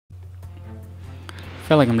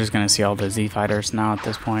feel like I'm just gonna see all the Z fighters now at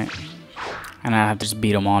this point, and I have to just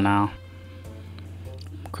beat them all now.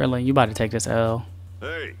 Krillin, you about to take this L.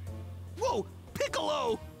 Hey. Whoa,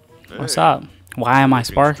 Piccolo. What's up? Why am I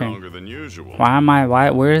sparking?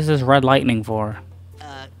 Where is this red lightning for?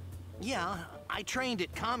 Yeah, I trained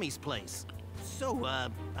at Kami's place. So,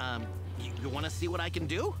 you want to see what I can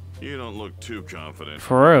do? You don't look too confident.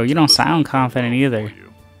 For real, you don't sound confident either.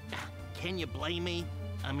 Can you blame me?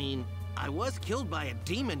 I mean, I was killed by a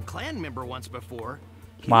demon clan member once before.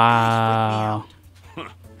 Wow.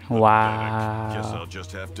 Wow. Guess I'll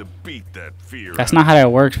just have to beat that fear. That's not how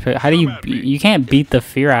that works. How do you you can't beat the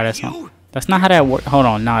fear out of someone. That's not how that works. Hold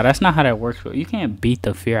on, no, that's not how that works. You can't beat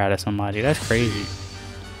the fear out of somebody. That's crazy.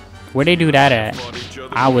 Where they do that at?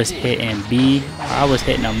 I was hitting B. I was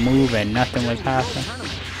hitting a move and nothing was happening.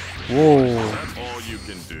 Whoa.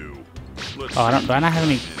 Oh, do I not have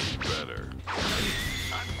any?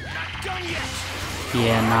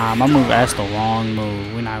 Yeah, nah, my move, that's the wrong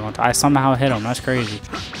move. We're not going to. I somehow hit him. That's crazy.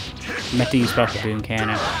 Meant to use special beam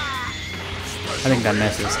cannon. I think that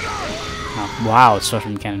misses. Oh, wow,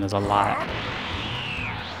 special beam cannon is a lot.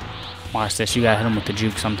 Watch this. You gotta hit him with the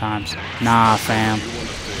juke sometimes. Nah, fam.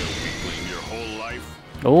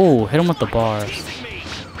 Oh, hit him with the bars.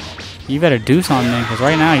 You better do something, because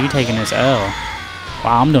right now you're taking this L.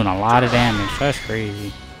 Wow, I'm doing a lot of damage. That's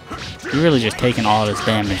crazy. You're really just taking all this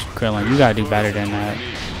damage, Krillin. You gotta do better than that.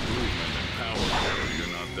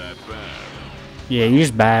 Yeah, you're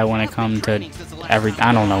just bad when it comes to everything.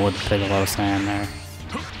 I don't know what Piccolo was saying there.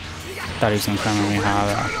 Thought he was gonna come at me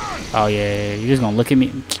how. Oh yeah, you're just gonna look at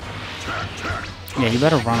me. Yeah, you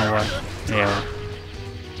better run away. Yeah.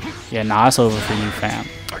 Yeah, nah, it's over for you, fam.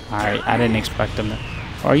 Alright, I didn't expect them to.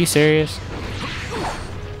 Oh, are you serious?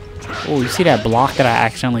 Oh, you see that block that I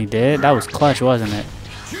accidentally did? That was clutch, wasn't it?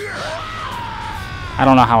 I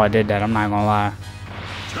don't know how I did that, I'm not gonna lie.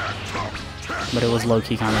 But it was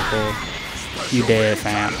low-key kind of cool. You dead,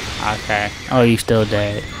 fam. Okay. Oh, you still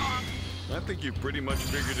dead. I think you pretty much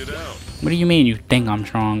figured it out. What do you mean you think I'm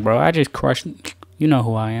strong, bro? I just crushed. You know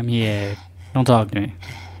who I am. Yeah. Don't talk to me.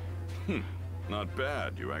 Not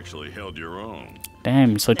bad. You actually held your own.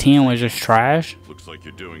 Damn, so Tien was just trash? Looks like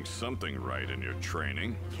you're doing something right in your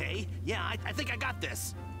training. Okay, yeah, I think I got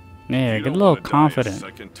this. Yeah, get a little confident.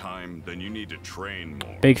 Second time, then you need to train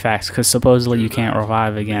more. Big facts, because supposedly you can't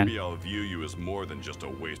revive again. Maybe I'll view you as more than just a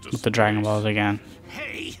waste of with the Dragon Balls again.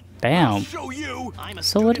 Hey, damn. I'll show you. I'm a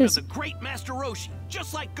So what is the great Master Roshi,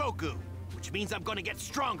 just like Goku, which means I'm gonna get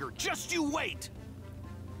stronger. Just you wait.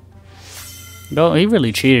 No, he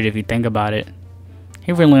really cheated if you think about it.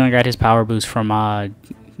 He really only got his power boost from energy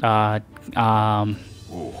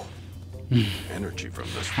from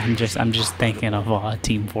this. I'm just thinking of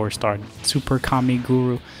Team 4-Star Super Kami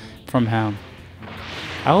Guru from him.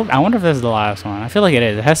 I wonder if this is the last one. I feel like it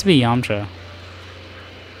is. It has to be Yamcha.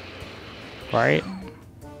 Right?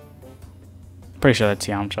 Pretty sure that's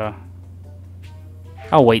Yamcha.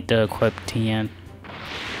 I'll wait to equip Tien.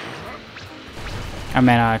 I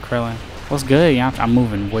mean Krillin. What's good, Yamcha? I'm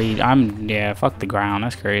moving way. Yeah, fuck the ground.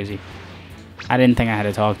 That's crazy. I didn't think I had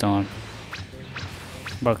to talk to him.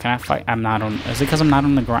 Bro, can I fight? I'm not on. Is it because I'm not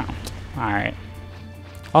on the ground? Alright.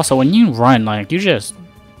 Also, when you run, like, you just.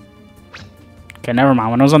 Okay, never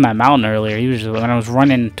mind. When I was on that mountain earlier, he was just, when I was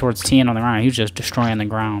running towards Tien on the ground, he was just destroying the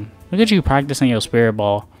ground. Look at you practicing your spirit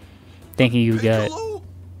ball. Thinking you got.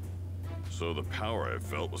 So the power I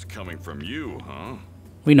felt was coming from you, huh?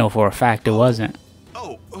 We know for a fact it wasn't.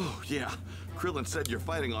 Oh, yeah. Krillin said you're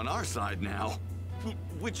fighting on our side now.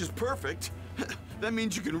 Which is perfect. That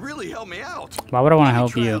means you can really help me out. Why would I want to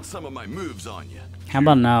help try you? out some of my moves on you. How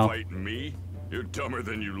about now? Fighting me? You're dumber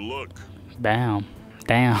than you look. Bam.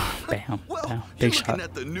 Damn. Bam. Well, Bam. you're Big shot. looking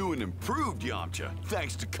at the new and improved Yamcha,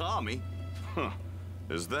 thanks to Kami. Huh.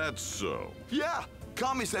 Is that so? Yeah.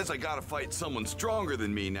 Kami says I gotta fight someone stronger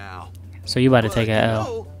than me now. So you about to take a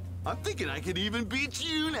L. I'm thinking I could even beat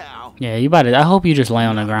you now. Yeah, you about to. I hope you just lay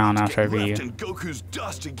on the ground after I beat you.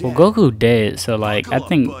 Well, Goku did, so like I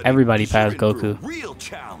think everybody passed Goku.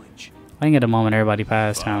 I think at the moment everybody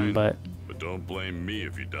passed him, but don't blame me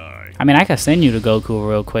if you die. I mean, I could send you to Goku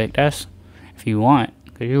real quick. That's if you want,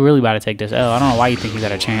 cause you're really about to take this L. I don't know why you think you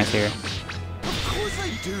got a chance here. Of course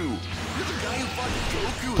I do. You're the guy who fought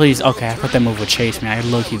Goku. Please, okay. I thought that move would chase me. I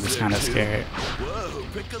low-key was kind of scared. Whoa,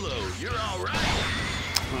 Piccolo, you're all right.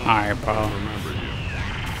 Alright, bro.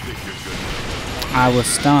 I was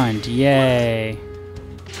stunned. Yay.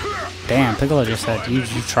 Damn, Piccolo just said you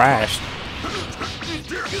trashed.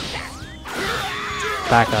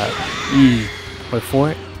 Back up. Wait for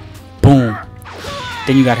it. Boom.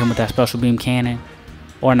 Then you got him with that special beam cannon.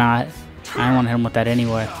 Or not. I didn't want to hit him with that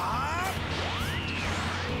anyway.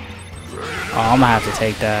 Oh, I'm gonna have to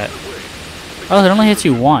take that. Oh, it only hits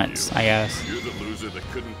you once, I guess. You're the loser that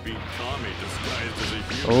couldn't beat Kami disguised as a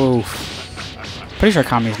human. Oof. Pretty sure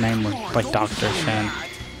Kami's name was like Dr. Shen.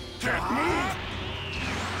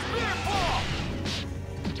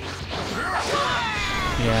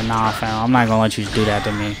 Yeah, nah, fam. I'm not gonna let you do that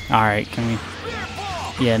to me. Alright, can we...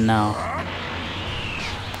 Yeah, no.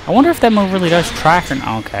 I wonder if that move really does track or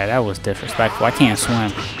not. Okay, that was disrespectful. I can't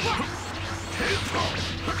swim.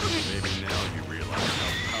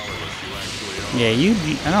 Yeah,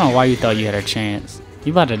 I don't know why you thought you had a chance.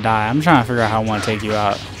 You about to die. I'm trying to figure out how I want to take you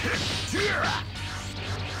out.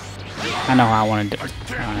 I know how I want to do it.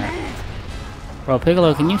 Alright. Bro,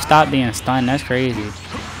 Piccolo, can you stop being stunned? That's crazy.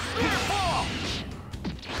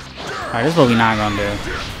 Alright, this is what we not gonna do.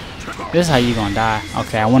 This is how you gonna die.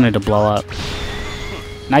 Okay, I wanted to blow up.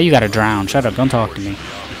 Now you gotta drown. Shut up, don't talk to me.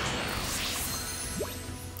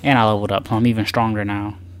 And I leveled up, so I'm even stronger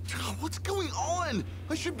now. What's going on?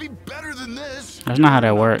 I should be better than this. That's not how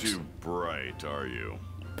that works. Too bright, are you?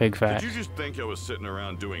 Big fact. Did you just think I was sitting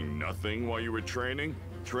around doing nothing while you were training?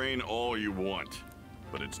 Train all you want,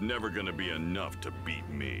 but it's never gonna be enough to beat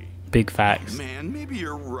me. Big facts. Man, maybe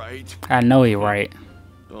you're right. I know you're right.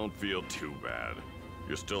 Don't feel too bad.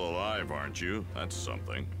 You're still alive, aren't you? That's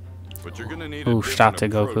something. But you're gonna need Ooh, a stop to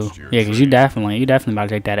different approach Goku. to your Yeah, because you training. definitely about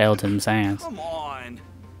to take that L to the Saiyans. Come on.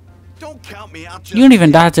 Don't count me out. You don't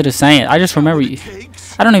even die to the Saiyans. I just remember you.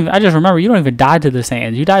 I just remember you don't even die to the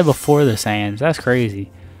Saiyans. You die before the Saiyans. That's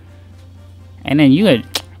crazy. And then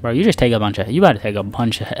you just take a bunch of. You about to take a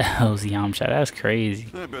bunch of L's, Yamcha. That's crazy.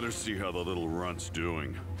 I better see how the little runt's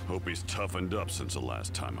doing. Hope he's toughened up since the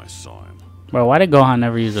last time I saw him. Bro, why did Gohan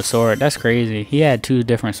never use a sword? That's crazy. He had 2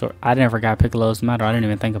 different swords. I never got Piccolo's medal. I didn't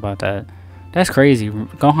even think about that. That's crazy.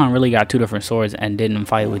 Gohan really got 2 different swords and didn't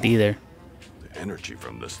fight with either. The energy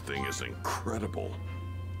from this thing is incredible.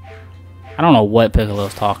 I don't know what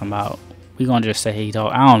Piccolo's talking about. We gonna just say he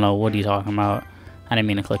talk. I don't know what he's talking about. I didn't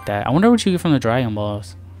mean to click that. I wonder what you get from the Dragon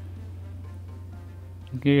Balls.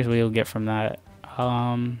 Here's what you'll get from that.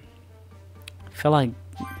 I feel like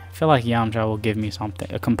Yamcha will give me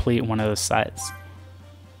something, a complete one of the sets.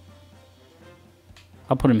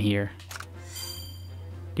 I'll put him here.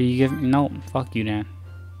 Do you give me? No, fuck you then.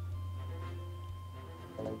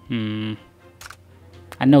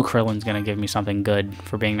 I know Krillin's gonna give me something good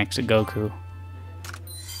for being next to Goku.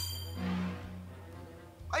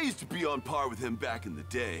 I used to be on par with him back in the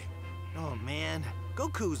day. Oh man,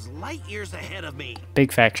 Goku's light years ahead of me.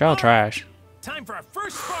 Big fact, y'all trash. Time for our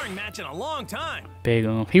first sparring match in a long time. Big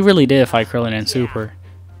He really did fight Krillin in Super.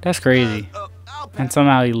 That's crazy. And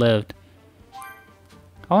somehow he lived.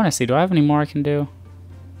 I want to see, do I have any more I can do?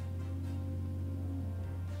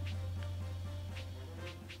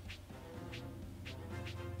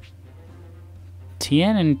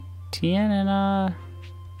 Tien and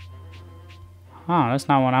huh, that's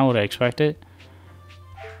not what I would have expected.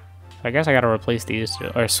 I guess I gotta replace these two,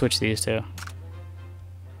 or switch these two.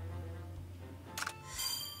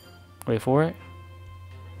 Wait for it.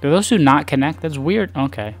 Do those two not connect? That's weird.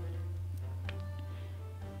 Okay.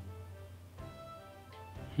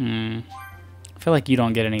 I feel like you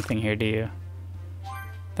don't get anything here, do you?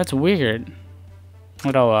 That's weird.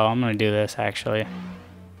 But oh well, I'm gonna do this actually.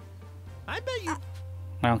 I bet you.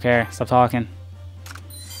 I don't care. Stop talking.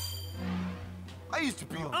 I used to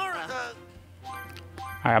be. Alright,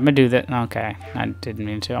 I'm gonna do that. Okay, I didn't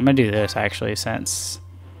mean to. I'm gonna do this actually since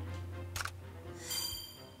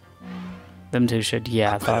them two should.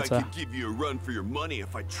 Yeah, I thought so. I could give you a run for your money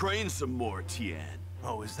if I train some more, Tien.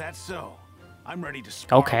 Oh, is that so? I'm ready to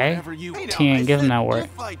spar Okay. whenever you. Hey, now, Tien, I give him said that work.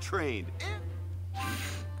 If I trained.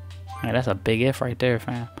 Hey, that's a big if right there,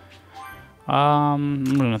 fam. I'm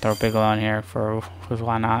gonna throw Piccolo on here for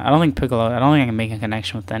why not? I don't think I can make a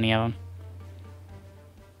connection with any of them.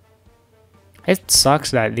 It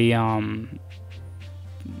sucks that the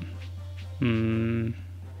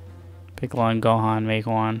Piccolo and Gohan make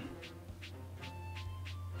one.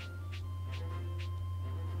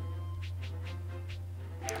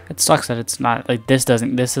 It sucks that it's not like this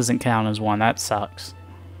doesn't count as one. That sucks.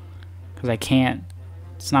 Cause I can't.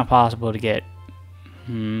 It's not possible to get.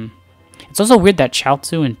 It's also weird that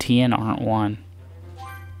Chaozu and Tien aren't one.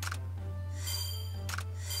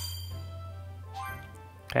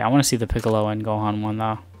 Okay, I want to see the Piccolo and Gohan one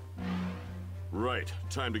though. Right,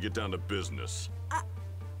 time to get down to business.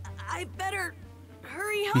 I better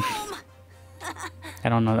hurry home. I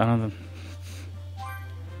don't know.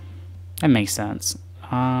 That makes sense.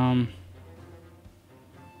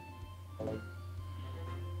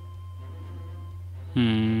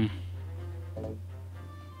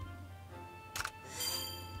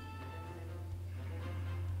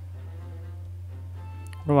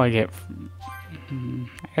 What do I get? I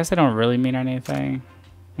guess they don't really mean anything.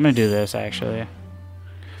 I'm gonna do this actually.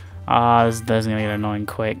 This is gonna get annoying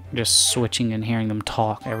quick. Just switching and hearing them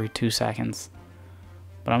talk every 2 seconds.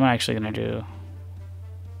 But I'm actually gonna do.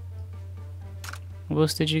 What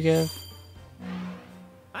boost did you give?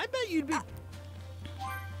 I bet you'd be.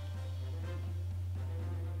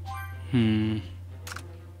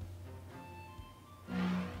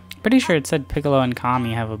 Pretty sure it said Piccolo and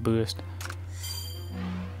Kami have a boost.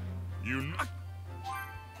 I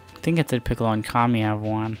think it said Piccolo and Kami have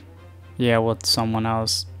one. Yeah, with someone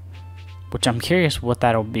else. Which I'm curious what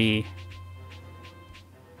that'll be.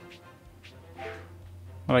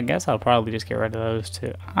 Well, I guess I'll probably just get rid of those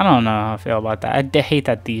two. I don't know how I feel about that. I hate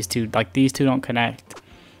that these two don't connect.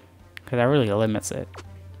 Because that really limits it.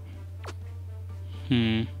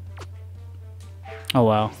 Oh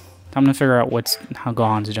well. I'm gonna figure out how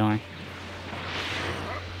Gohan's doing.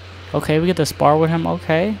 Okay, we get to spar with him.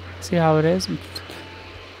 Okay, see how it is.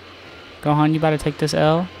 Gohan, you about to take this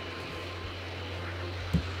L?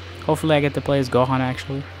 Hopefully I get to play as Gohan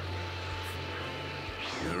actually.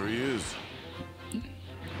 There he is.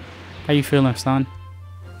 How you feeling, son?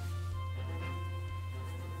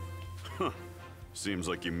 Seems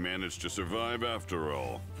like you managed to survive after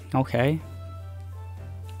all. Okay.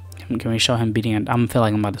 Can we show him beating it? I feel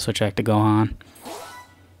like I'm about to switch back to Gohan.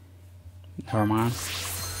 Never mind.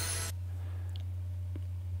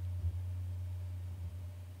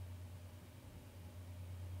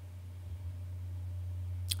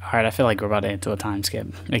 Alright, I feel like we're about to into a time skip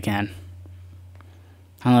again.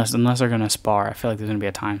 Unless they're gonna spar, I feel like there's gonna be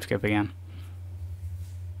a time skip again.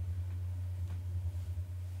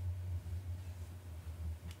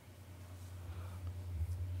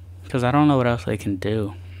 Because I don't know what else they can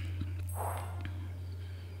do.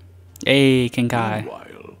 Hey, King Kai.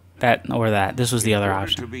 That or that. This was the other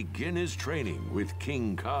option. To begin his training with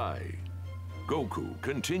King Kai, Goku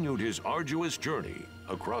continued his arduous journey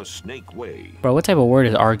across Snake Way. Bro, what type of word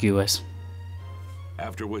is arduous?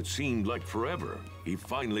 After what seemed like forever, he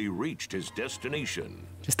finally reached his destination.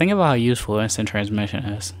 Just think about how useful instant transmission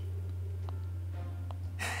is.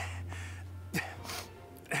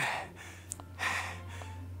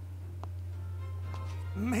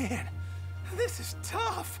 Man, this is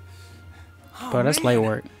tough. Bro, that's light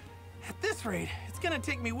work. At this rate, it's gonna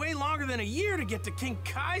take me way longer than a year to get to King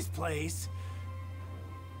Kai's place.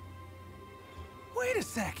 Wait a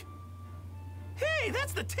sec. Hey,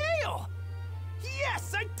 that's the tail!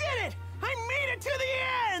 Yes, I did it! I made it to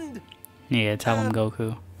the end! Yeah, tell him,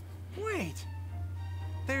 Goku. Wait.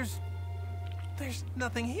 There's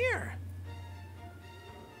nothing here.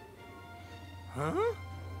 Huh?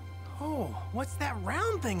 Oh, what's that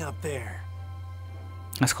round thing up there?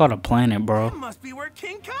 That's called a planet, bro. That must be where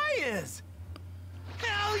King Kai is.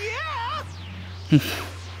 Hell yeah!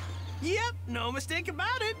 Yep, no mistake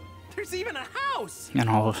about it. There's even a house. And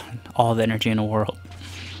all the energy in the world.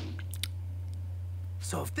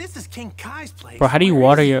 So if this is King Kai's place, bro, how do you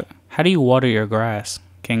water your grass,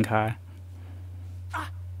 King Kai?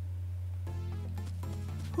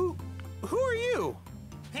 Who are you?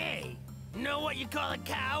 Hey, know what you call a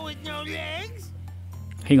cow with no legs?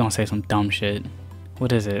 He gonna say some dumb shit.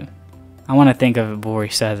 What is it? I want to think of it before he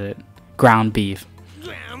says it. Ground beef.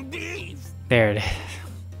 Ground beef. There it is.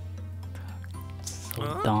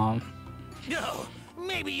 So dumb. No,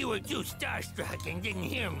 maybe you were too starstruck and didn't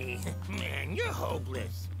hear me. Man, you're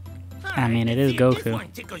hopeless. I mean, it is Goku. This one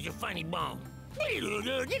tickles your funny bone.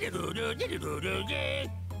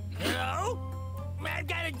 Hello? I've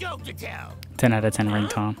got a joke to tell. 10 out of 10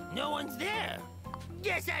 ringtone. No one's there.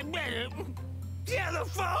 Guess I better tell the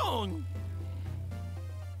phone.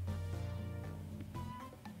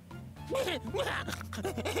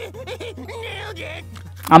 Nailed it.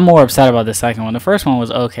 I'm more upset about the second one. The first one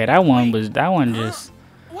was okay. That one just.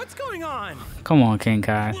 What's going on? Come on, King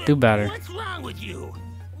Kai, do better. What's wrong with you?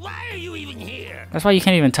 Why are you even here? That's why you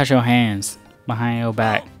can't even touch your hands behind your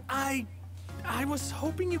back. I was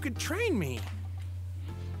hoping you could train me.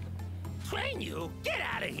 Train you? Get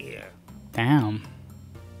out of here. Damn.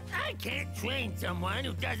 I can't train someone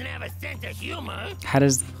who doesn't have a sense of humor. How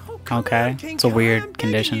does? Okay, it's a weird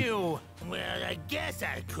condition. Well, I guess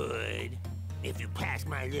I could, if you pass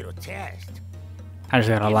my little test. I just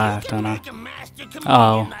gotta laugh, don't I?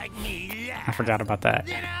 Oh, I forgot about that.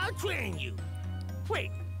 Then I'll train you.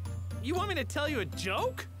 Wait, you want me to tell you a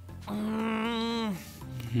joke? Come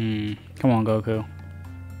on, Goku.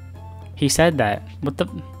 He said that. What the?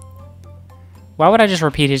 Why would I just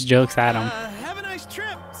repeat his jokes at him? Have a nice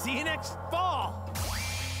trip. See you next fall.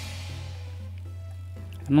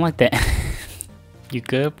 I don't like that. You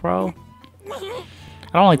good, bro?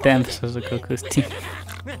 I don't like the emphasis of Goku's team.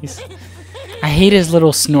 I hate his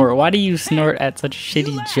little snort. Why do you snort at such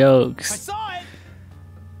shitty I jokes? saw it.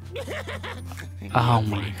 Oh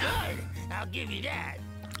my god. I'll give you that.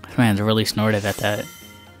 This man's really snorted at that.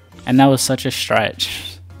 And that was such a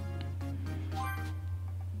stretch.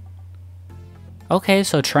 Okay,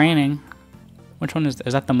 so training. Which one is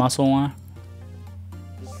that the muscle one?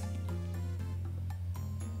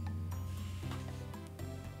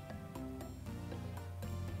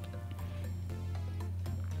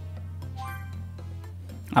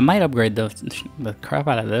 I might upgrade the crap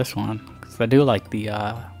out of this one, because I do like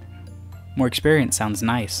the more experience sounds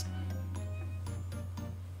nice.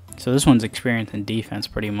 So this one's experience and defense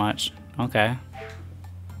pretty much. Okay.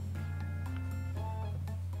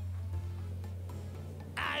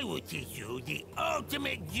 I will teach you the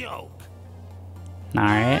ultimate joke.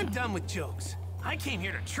 Alright. I'm done with jokes. I came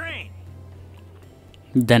here to train.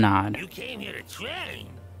 Denied. You came here to train?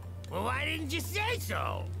 Well, why didn't you say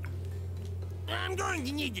so? I'm going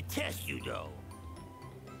to need to test you, though.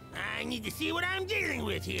 I need to see what I'm dealing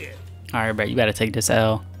with here. Alright, bro, you gotta take this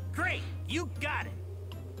L. Great, you got it.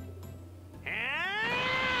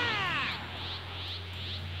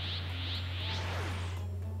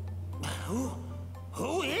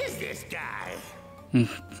 Who is this guy?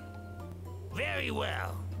 Very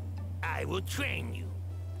well. I will train you.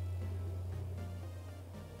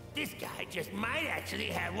 This guy just might actually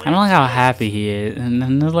have one. I don't like how happy he is, and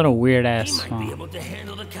then this little weird He ass might be song. able to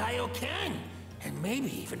handle the Kaioken, and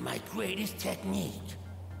maybe even my greatest technique.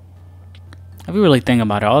 If you really think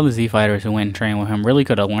about it, all the Z fighters who went and trained with him really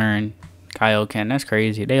could have learned Kaioken. That's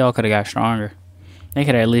crazy. They all could have got stronger. They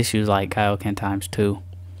could have at least used like Kaioken times 2.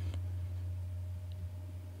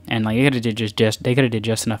 And like they could have did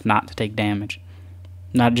just enough not to take damage.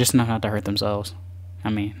 Not just enough not to hurt themselves. I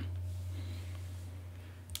mean,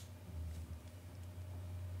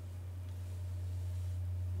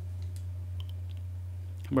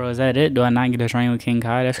 bro, is that it? Do I not get to train with King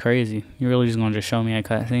Kai? That's crazy. You really just gonna just show me a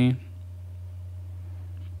cutscene?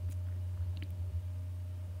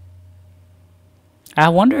 I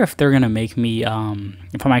wonder if they're gonna make me if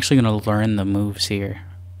I'm actually gonna learn the moves here,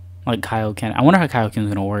 like Kaioken. I wonder how Kaioken's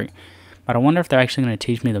gonna work, but I wonder if they're actually gonna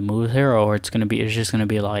teach me the moves here, or it's just gonna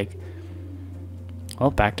be like, well,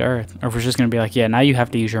 back to Earth, or if it's just gonna be like, yeah, now you have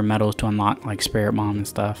to use your medals to unlock like Spirit Bomb and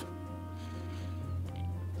stuff.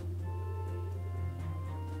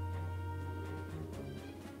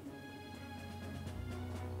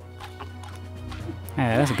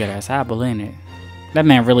 Yeah, that's a good ass apple, ain't it? That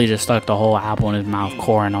man really just stuck the whole apple in his mouth,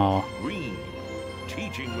 core and all. Green.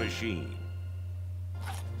 Teaching machine.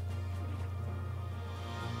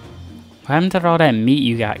 What happened to all that meat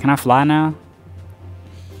you got? Can I fly now?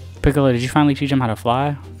 Piccolo, did you finally teach him how to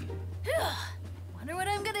fly? Wonder what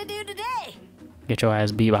I'm gonna do today. Get your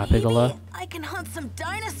ass beat by Piccolo. Maybe I can hunt some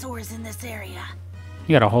dinosaurs in this area.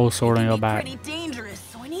 You got a whole sword on It your can be back. pretty dangerous,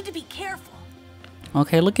 so I need to be careful.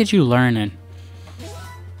 Okay, look at you learning.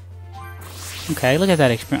 Okay, look at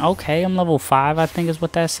that experience. Okay, I'm level 5, I think is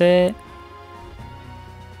what that said.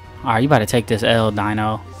 Alright, you about to take this L,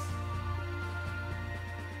 Dino.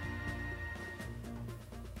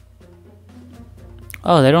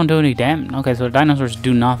 Oh, they don't do any damage. Okay, so the dinosaurs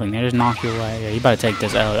do nothing. They just knock you away. Yeah, you about to take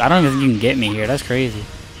this L. I don't even think you can get me here. That's crazy.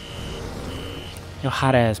 Your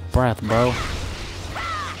hot ass breath, bro.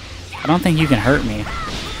 I don't think you can hurt me.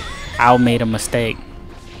 I made a mistake.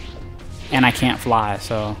 And I can't fly,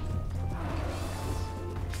 so...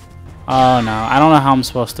 Oh no, I don't know how I'm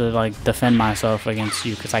supposed to like defend myself against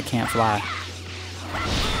you because I can't fly.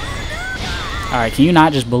 Alright, can you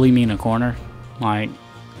not just bully me in a corner? Like,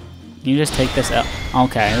 can you just take this L?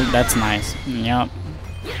 Okay, that's nice. Yep.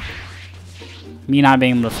 Me not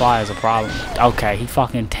being able to fly is a problem. Okay, he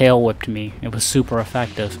fucking tail whipped me. It was super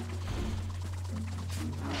effective.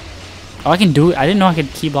 Oh, I can do it. I didn't know I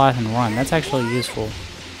could key blast and run. That's actually useful.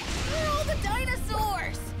 Where are all the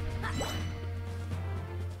dinosaurs?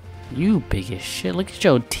 You big as shit. Look at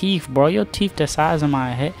your teeth, bro. Your teeth the size of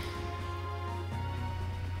my head.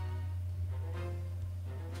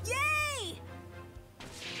 Yay!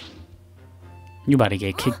 You about to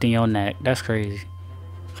get kicked in your neck. That's crazy.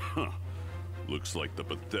 Looks like the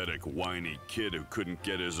pathetic, whiny kid who couldn't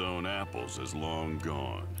get his own apples is long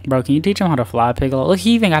gone. Bro, can you teach him how to fly, Piccolo? Look,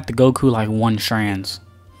 he even got the Goku like 1 strands.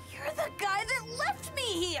 You're the guy that left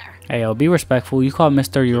me here. Hey, yo, be respectful. You called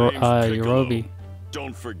Mr. Name's Piccolo. Yorobi.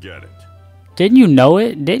 Don't forget it. Didn't you know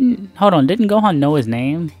it? Hold on, didn't Gohan know his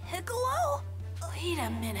name? Piccolo? Wait a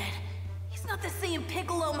minute. He's not the same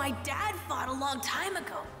Piccolo my dad fought a long time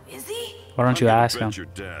ago, is he? Why don't you I ask bet him? your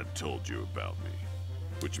dad told you about me.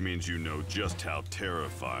 Which means you know just how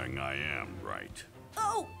terrifying I am, right?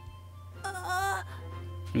 Oh,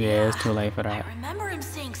 Yeah, it's too late for that. I remember him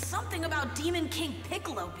saying something about Demon King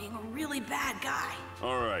Piccolo being a really bad guy.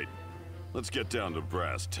 All right, let's get down to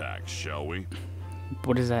brass tacks, shall we?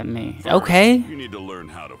 What does that mean? First, Okay. You need to learn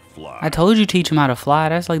how to fly. I told you teach him how to fly.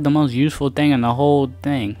 That's like the most useful thing in the whole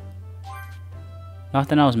thing.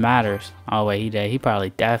 Nothing else matters. Oh wait, he did. He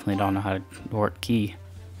probably definitely don't know how to work key.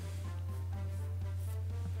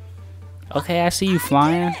 Okay, I see you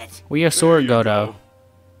flying. Where your sword go though?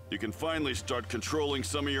 You can finally start controlling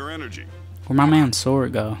some of your energy. Where my man's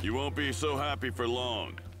sword go? You won't be so happy for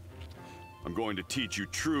long. I'm going to teach you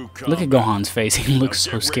true combat. Look at Gohan's face. He looks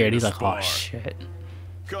Now so get scared. ready He's to like, oh spar. shit.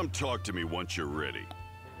 Come talk to me once you're ready.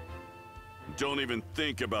 Don't even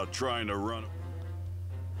think about trying to run.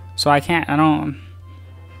 So I don't.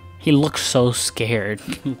 He looks so scared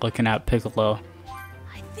looking at Piccolo.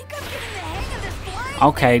 I think I'm getting the hang of this flying.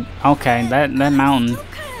 Okay, that mountain. I'm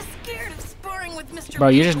kind of scared of sparring with Mr. Bro,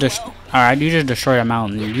 you just Piccolo. alright, you just destroyed a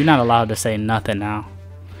mountain. You're not allowed to say nothing now.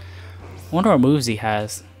 I wonder what moves he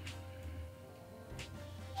has.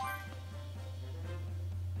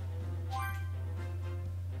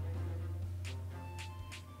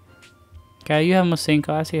 Okay, you have Masenko.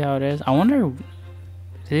 I see how it is. I wonder,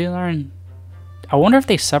 did he learn? I wonder if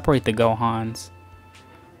they separate the Gohans,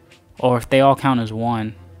 or if they all count as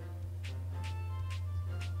one.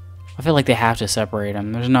 I feel like they have to separate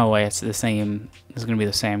them. There's no way it's the same. It's gonna be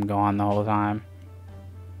the same Gohan the whole time.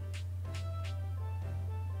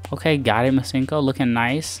 Okay, got it, Masenko. Looking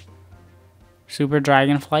nice. Super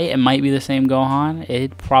Dragon Flight. It might be the same Gohan.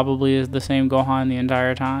 It probably is the same Gohan the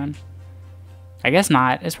entire time. I guess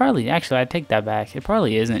not. It's probably... Actually, I take that back. It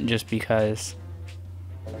probably isn't just because...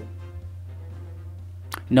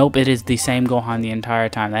 Nope, it is the same Gohan the entire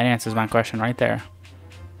time. That answers my question right there.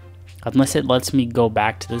 Unless it lets me go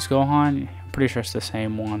back to this Gohan, I'm pretty sure it's the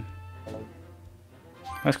same one.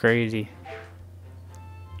 That's crazy.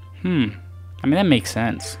 I mean, that makes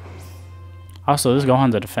sense. Also, this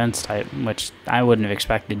Gohan's a defense type, which I wouldn't have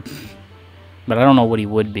expected. But I don't know what he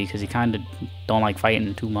would be, because he kind of don't like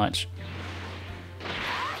fighting too much.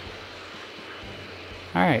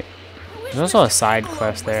 Alright. There's also a side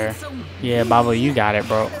quest there. Yeah, Babo, you got it,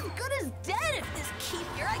 bro.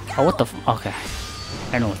 Oh, what the f... Okay.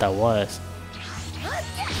 I don't know what that was.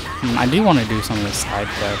 I do want to do some of the side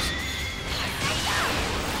quests.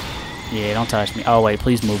 Yeah, don't touch me. Oh, wait,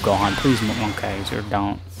 please move, Gohan. Please move. Okay, sure,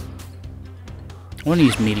 don't. I want to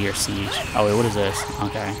use Meteor Siege. Oh, wait, what is this?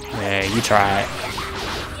 Okay. Yeah, you try it.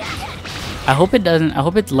 I hope it doesn't... I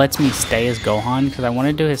hope it lets me stay as Gohan, because I want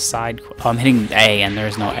to do his side... Oh, I'm hitting A, and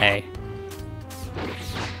there's no A.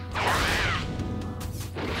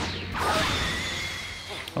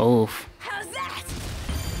 Oof.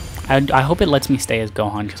 I hope it lets me stay as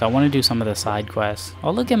Gohan, because I want to do some of the side quests. Oh,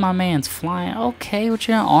 look at my man's flying. Okay, with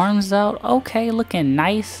your arms out. Okay, looking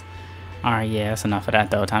nice. Alright, yeah, that's enough of that,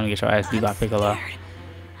 though. Time to get your ass beat by Piccolo.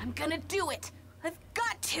 I'm gonna do it. I've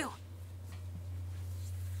got to.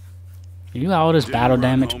 You got all this battle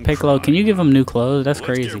damage. Piccolo, can you give him new clothes? That's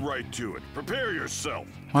crazy. Let's get right to it. Prepare yourself.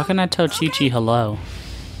 Why can't I tell Chi-Chi hello?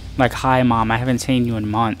 Like, hi, Mom. I haven't seen you in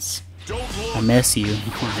months. Don't look. I miss you.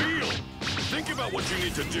 Feel. Think about what you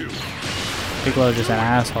need to do. Piccolo's just an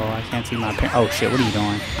asshole. I can't see my parents. Oh, shit. What are you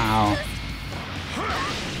doing? Ow.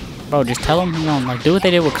 Bro, just tell him, you know, like, do what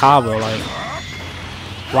they did with Cabo. Like,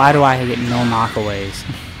 why do I get no knockaways?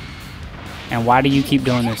 And why do you keep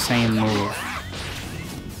doing the same move?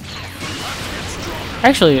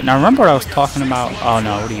 Actually, now remember what I was talking about? Oh,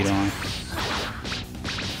 no. What are you doing?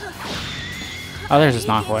 Oh, there's this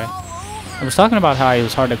knockaway. I was talking about how it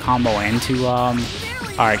was hard to combo into,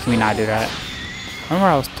 Alright, can we not do that? Remember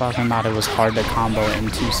I was talking about it was hard to combo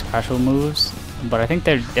into special moves? But I think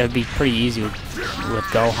that'd be pretty easy with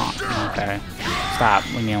Gohan. Okay. Stop.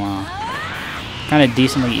 Leave me alone. Kind of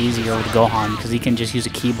decently easier with Gohan, because he can just use a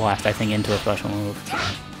Ki Blast, I think, into a special move.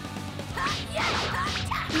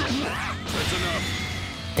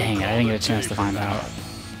 Dang it, I didn't get a chance to find out.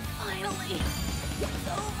 Finally, it's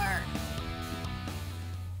over.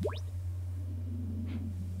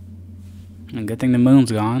 And good thing the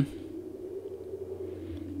moon's gone.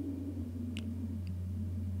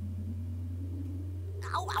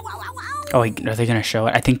 Oh, wait, are they gonna show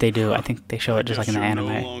it? I think they do. I think they show it just like in the anime.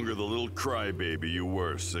 You're no longer the little crybaby you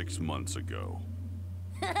were 6 months ago.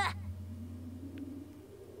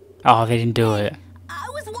 Oh, they didn't do it. I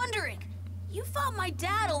was wondering. You fought my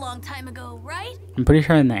dad a long time ago, right? I'm pretty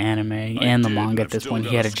sure in the anime and the did, manga but at I've this still point, got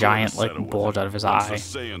he had a score to giant, like, settle with bulge him. out of his Once eye. the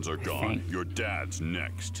Saiyans are gone, think. your dad's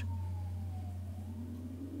next.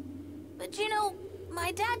 But you know,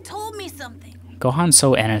 my dad told me something. Gohan's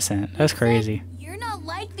so innocent. That's crazy. You're not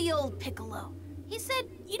like the old Piccolo. He said,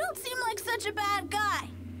 you don't seem like such a bad guy.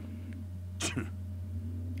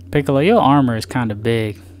 Piccolo, your armor is kind of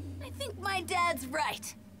big. I think my dad's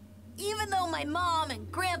right. Even though my mom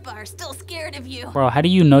and grandpa are still scared of you. Bro, how do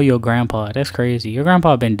you know your grandpa? That's crazy. Your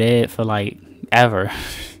grandpa been dead for like ever.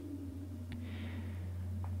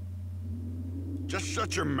 Just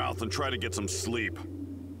shut your mouth and try to get some sleep.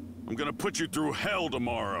 I'm gonna put you through hell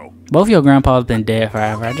tomorrow. Both your grandpas been dead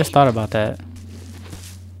forever. I just thought about that.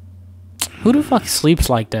 Who the fuck sleeps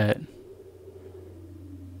like that?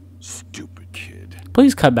 Stupid kid.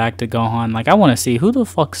 Please cut back to Gohan. Like, I want to see who the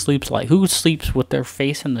fuck sleeps like. Who sleeps with their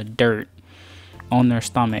face in the dirt on their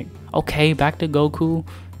stomach? Okay, back to Goku.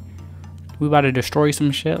 We about to destroy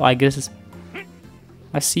some shit. Like, this is...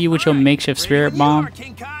 I see you with your makeshift spirit bomb.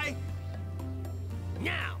 King Kai.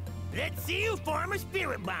 Now, let's see you form a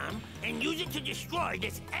spirit bomb and use it to destroy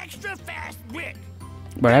this extra fast brick.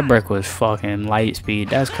 Bro, that brick was fucking light speed.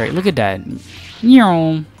 That's crazy. Look at that.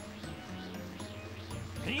 Nyom.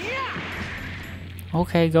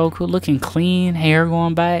 Okay, Goku looking clean. Hair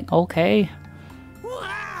going back. Okay.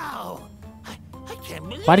 Wow! I can't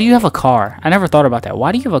believe Why do you have a car? I never thought about that.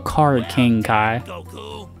 Why do you have a car, King Kai?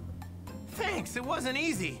 Goku. Thanks, it wasn't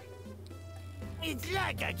easy. It's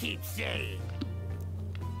like I keep saying.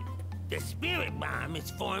 The spirit bomb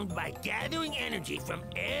is formed by gathering energy from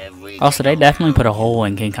every... Also, they definitely put a hole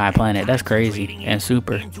in King Kai planet. That's crazy. And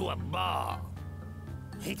Super. Into a ball.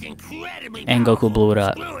 It's incredibly And Goku blew it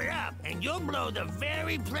up. Screw it up, and you'll blow the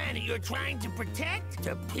very planet you're trying to protect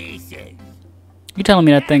to pieces. You telling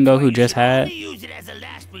me that thing That's why Goku you just should had? only use it as a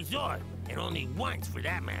last resort, and only once for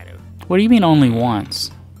that matter. What do you mean only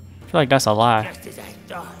once? I feel like that's a lie. Just as I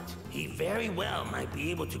thought, he very well might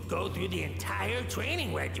be able to go through the entire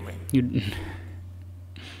training regimen.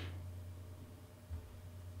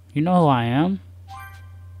 You know who I am?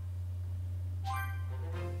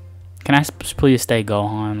 Can I please stay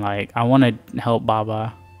Gohan? Like, I want to help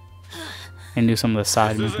Baba and do some of the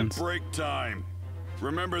side This isn't missions. break time.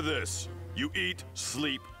 Remember this. You eat,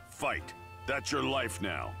 sleep, fight. That's your life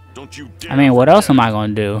now. Don't you dare... I mean, what else am I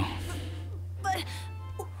gonna do? But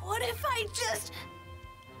what if I just...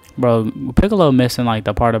 Bro, Piccolo missing like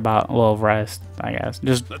the part about, well, rest, I guess.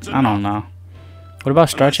 Just, That's I don't know. What about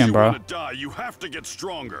stretching, Unless you bro? wanna die, you have to get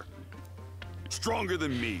stronger. Stronger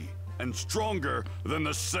than me. And stronger than the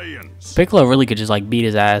Saiyans. Piccolo really could just like beat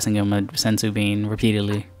his ass and give him a sensu bean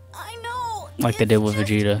repeatedly. I know. Like they did with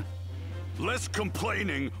Vegeta. Less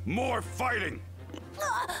complaining, more fighting.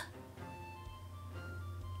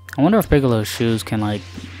 I wonder if Piccolo's shoes can like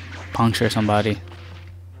puncture somebody.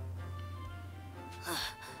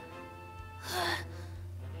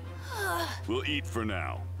 We'll eat for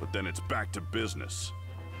now, but then it's back to business.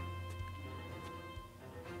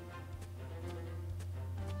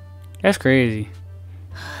 That's crazy.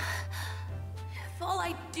 If all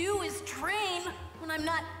I do is train when I'm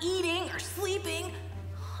not eating or sleeping,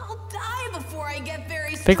 I'll die before I get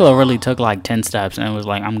very strong. Piccolo really took like 10 steps and was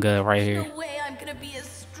like, I'm good right here. No way I'm gonna be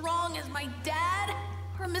as strong as my dad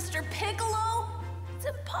or Mr. Piccolo. It's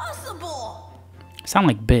impossible. Sound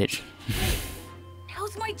like bitch.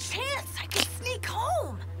 Now's my chance. I can sneak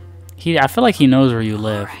home. I feel like he knows where you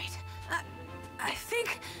live. All right. I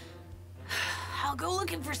think I'll go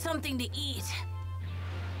looking for something to eat.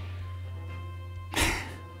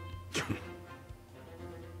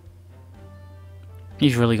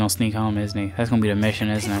 He's really gonna sneak home, isn't he? That's gonna be the mission,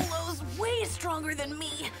 isn't it? Piccolo's way stronger than me.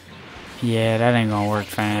 Yeah, that ain't gonna work,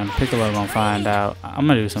 fam. Piccolo gonna find out. I'm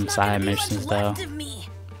gonna do some There's not side gonna be much missions, though. left of me.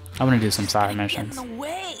 I'm gonna do some side Get missions. in the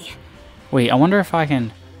way. Wait, I wonder if I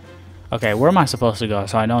can... Okay, where am I supposed to go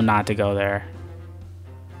so I know not to go there?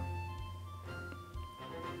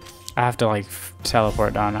 I have to, like,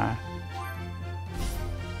 teleport, don't I?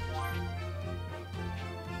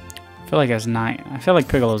 I feel like it's night. I feel like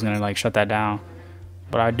Piccolo's gonna, like, shut that down.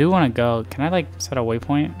 But I do want to go. Can I, like, set a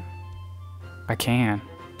waypoint? I can.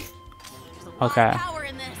 There's a lot Okay. of power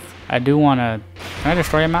in this. I do want to... Can I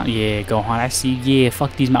destroy a mountain? Yeah, Gohan. I see. Yeah,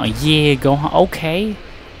 fuck these mountains. Yeah, Gohan. Okay.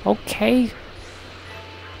 Okay.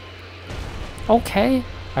 Okay.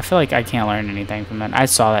 I feel like I can't learn anything from that. I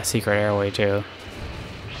saw that secret airway, too.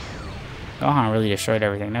 Gohan really destroyed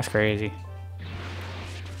everything. That's crazy.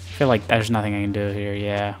 I feel like there's nothing I can do here.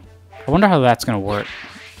 Yeah. I wonder how that's going to work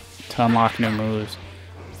to unlock new moves.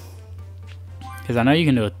 Because I know you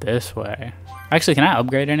can do it this way. Actually, can I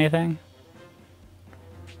upgrade anything?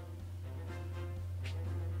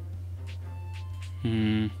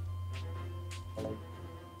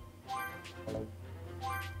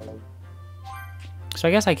 So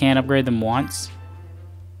I guess I can upgrade them once.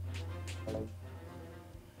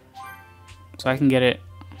 So I can get it.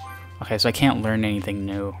 Okay, so I can't learn anything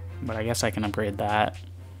new. But I guess I can upgrade that.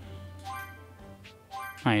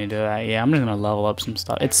 I need to do that. Yeah, I'm just gonna level up some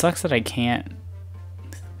stuff. It sucks that I can't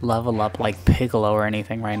level up like Piccolo or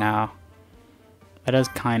anything right now. That does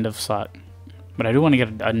kind of suck. But I do want to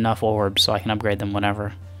get enough orbs so I can upgrade them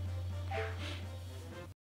whenever.